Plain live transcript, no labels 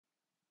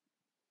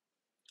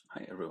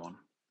Hi everyone.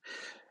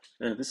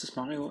 This is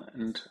Mario,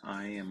 and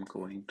I am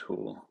going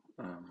to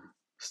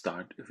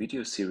start a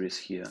video series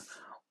here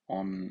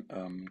on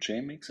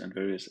Jmix and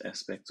various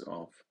aspects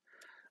of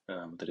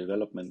the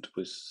development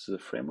with the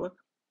framework.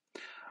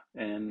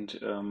 And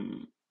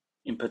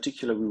in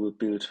particular, we will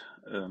build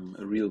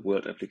a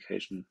real-world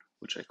application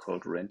which I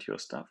called Rent Your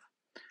Stuff.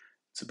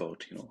 It's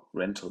about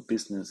rental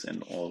business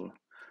and all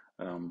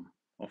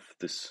of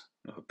this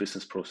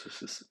business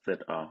processes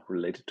that are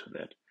related to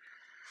that.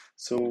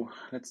 So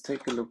let's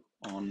take a look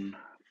on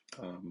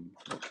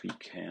what we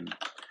can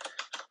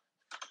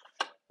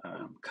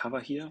cover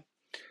here.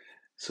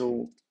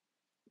 So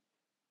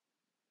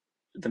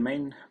the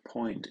main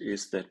point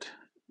is that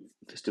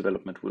this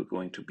development will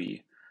going to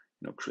be,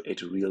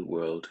 create a real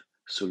world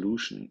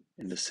solution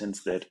in the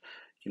sense that,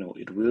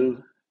 it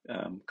will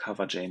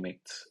cover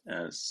JMix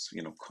as,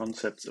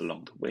 concepts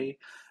along the way,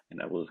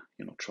 and I will,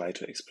 try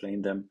to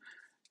explain them.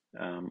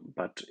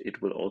 But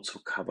it will also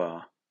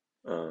cover,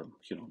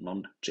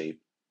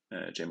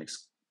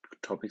 non-JMix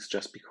topics,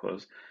 just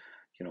because,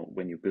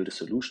 when you build a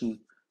solution,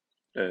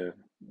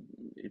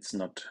 it's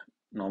not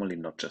normally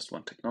not just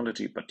one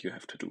technology, but you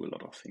have to do a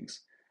lot of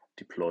things: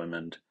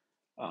 deployment,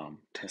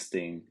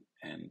 testing,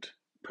 and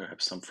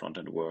perhaps some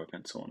front-end work,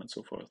 and so on and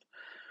so forth.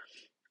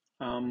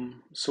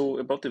 So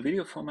about the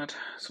video format,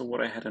 so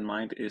what I had in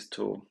mind is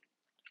to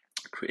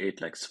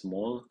create like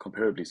small,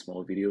 comparably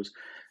small videos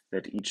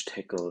that each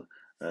tackle,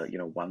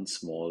 one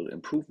small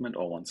improvement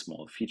or one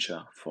small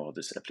feature for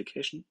this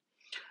application.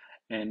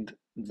 And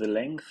the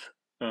length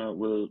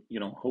will,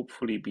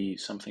 hopefully be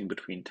something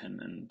between 10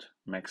 and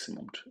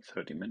maximum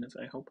 30 minutes,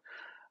 I hope.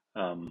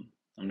 I'm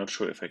not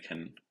sure if I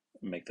can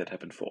make that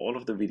happen for all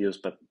of the videos,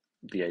 but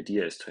the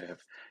idea is to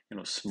have,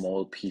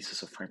 small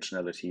pieces of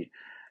functionality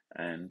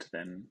and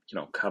then,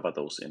 cover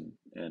those in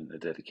a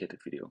dedicated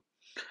video.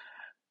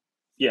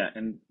 Yeah,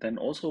 and then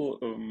also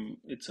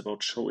it's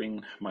about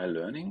showing my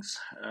learnings,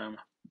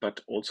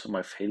 but also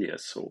my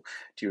failures. So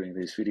during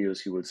these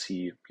videos, you will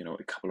see,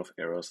 a couple of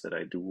errors that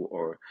I do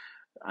or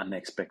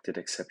unexpected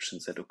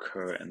exceptions that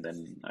occur, and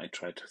then I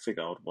try to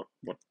figure out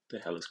what the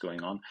hell is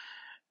going on,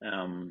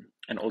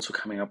 and also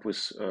coming up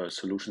with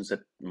solutions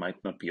that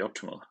might not be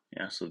optimal.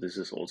 Yeah, so this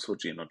is also,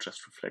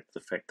 just reflect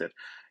the fact that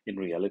in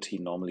reality,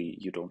 normally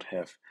you don't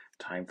have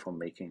time for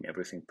making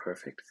everything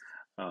perfect.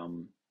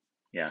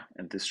 Yeah,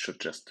 and this should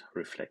just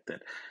reflect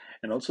that.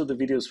 And also the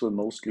videos will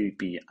mostly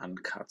be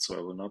uncut, so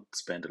I will not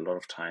spend a lot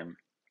of time,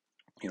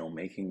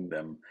 making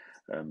them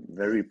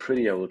very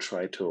pretty. I will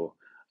try to,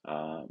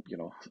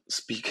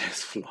 speak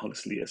as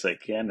flawlessly as I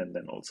can, and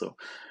then also,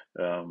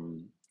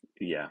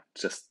 yeah,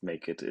 just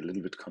make it a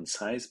little bit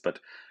concise. But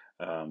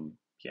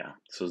yeah,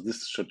 so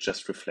this should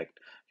just reflect,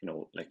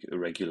 like a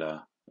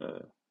regular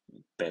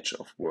batch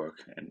of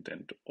work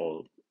and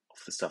all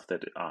of the stuff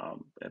that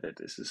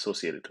is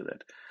associated to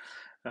that.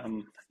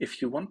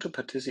 If you want to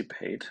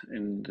participate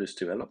in this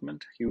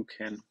development, you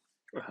can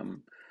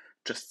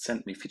just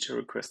send me feature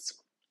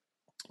requests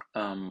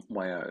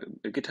via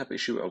a GitHub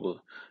issue. I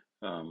will,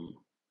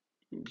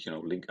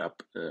 link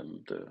up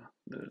the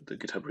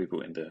GitHub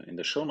repo in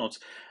the show notes,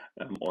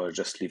 or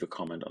just leave a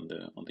comment on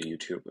the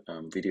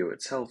YouTube video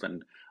itself,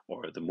 and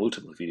or the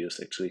multiple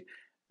videos actually.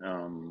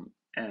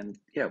 And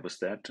yeah, with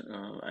that,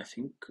 I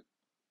think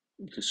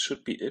this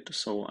should be it.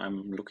 So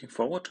I'm looking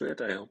forward to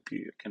it. I hope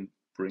you can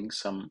bring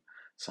some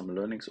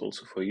learnings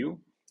also for you.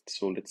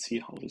 So let's see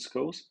how this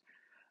goes.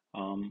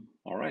 All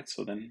right,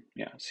 so then,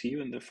 yeah, see you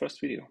in the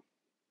first video.